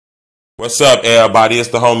What's up, everybody? It's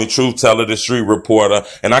the homie Truth Teller, the street reporter,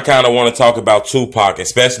 and I kind of want to talk about Tupac,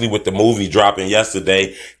 especially with the movie dropping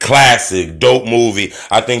yesterday. Classic, dope movie.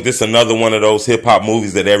 I think this is another one of those hip-hop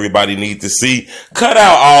movies that everybody needs to see. Cut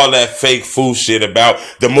out all that fake fool shit about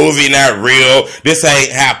the movie not real. This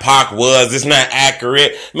ain't how Pac was. It's not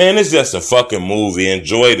accurate. Man, it's just a fucking movie.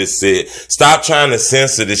 Enjoy the shit. Stop trying to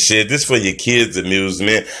censor the shit. This for your kids'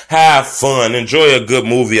 amusement. Have fun. Enjoy a good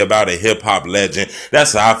movie about a hip-hop legend.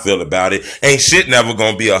 That's how I feel about it. Ain't shit never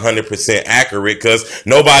gonna be 100% accurate because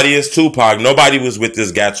nobody is Tupac. Nobody was with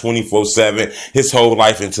this guy 24/7 his whole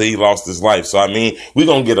life until he lost his life. So I mean, we're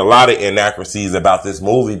gonna get a lot of inaccuracies about this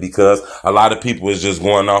movie because a lot of people is just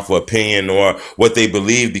going off of opinion or what they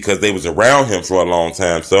believe because they was around him for a long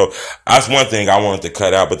time. So that's one thing I wanted to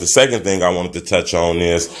cut out. But the second thing I wanted to touch on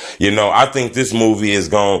is, I think this movie is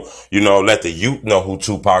gonna, let the youth know who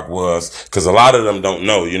Tupac was because a lot of them don't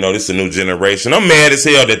know. This is a new generation. I'm mad as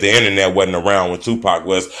hell that the internet wasn't around when Tupac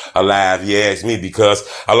was alive, you ask me, because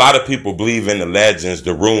a lot of people believe in the legends,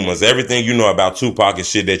 the rumors, everything you know about Tupac is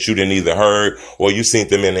shit that you didn't either heard or you seen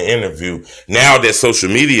them in an interview. Now that social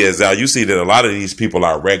media is out, you see that a lot of these people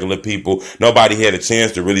are regular people. Nobody had a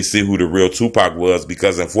chance to really see who the real Tupac was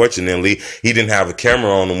because unfortunately he didn't have a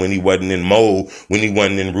camera on him when he wasn't in mode, when he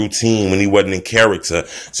wasn't in routine, when he wasn't in character.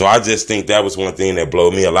 So I just think that was one thing that blew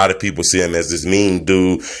me. A lot of people see him as this mean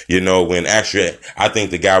dude, when actually I think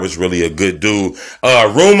the guy was really a good dude.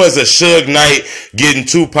 Rumors of Suge Knight getting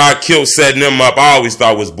Tupac killed, setting him up, I always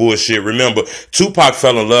thought was bullshit. Remember, Tupac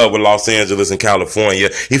fell in love with Los Angeles and California.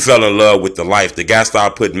 He fell in love with the life. The guy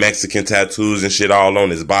started putting Mexican tattoos and shit all on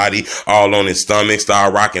his body, all on his stomach,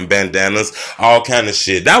 started rocking bandanas, all kind of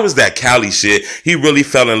shit. That was that Cali shit. He really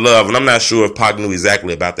fell in love, and I'm not sure if Pac knew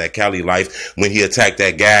exactly about that Cali life when he attacked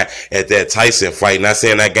that guy at that Tyson fight. Not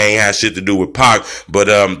saying that gang had shit to do with Pac, but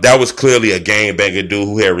that was clearly a gangbanger dude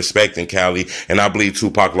who had respect in Cali, and I believe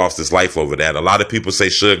Tupac lost his life over that. A lot of people say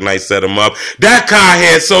Suge Knight set him up. That car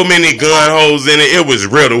had so many gun holes in it, it was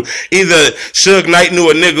riddled. Either Suge Knight knew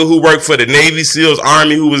a nigga who worked for the Navy SEALs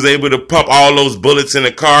Army who was able to pump all those bullets in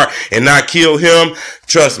the car and not kill him.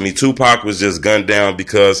 Trust me, Tupac was just gunned down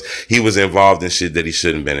because he was involved in shit that he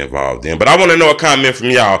shouldn't been involved in. But I want to know a comment from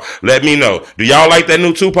y'all. Let me know. Do y'all like that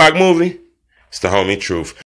new Tupac movie? It's the homie Truth.